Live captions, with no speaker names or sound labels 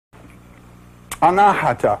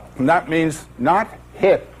Anahata, and that means not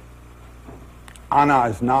hit. Ana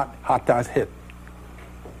is not, hata is hit.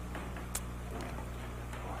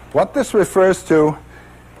 What this refers to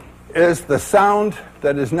is the sound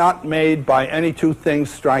that is not made by any two things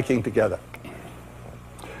striking together.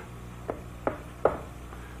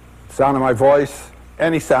 Sound of my voice,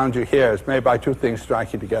 any sound you hear is made by two things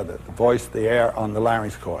striking together, the voice, the air on the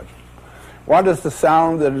larynx cord. What is the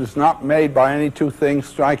sound that is not made by any two things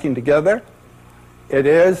striking together? It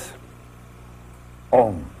is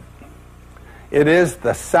Om. It is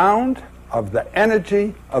the sound of the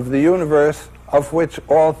energy of the universe of which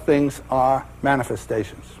all things are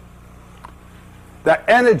manifestations. The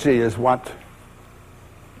energy is what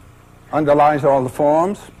underlies all the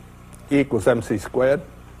forms, E equals mc squared.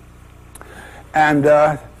 And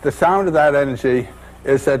the sound of that energy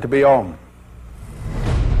is said to be Om.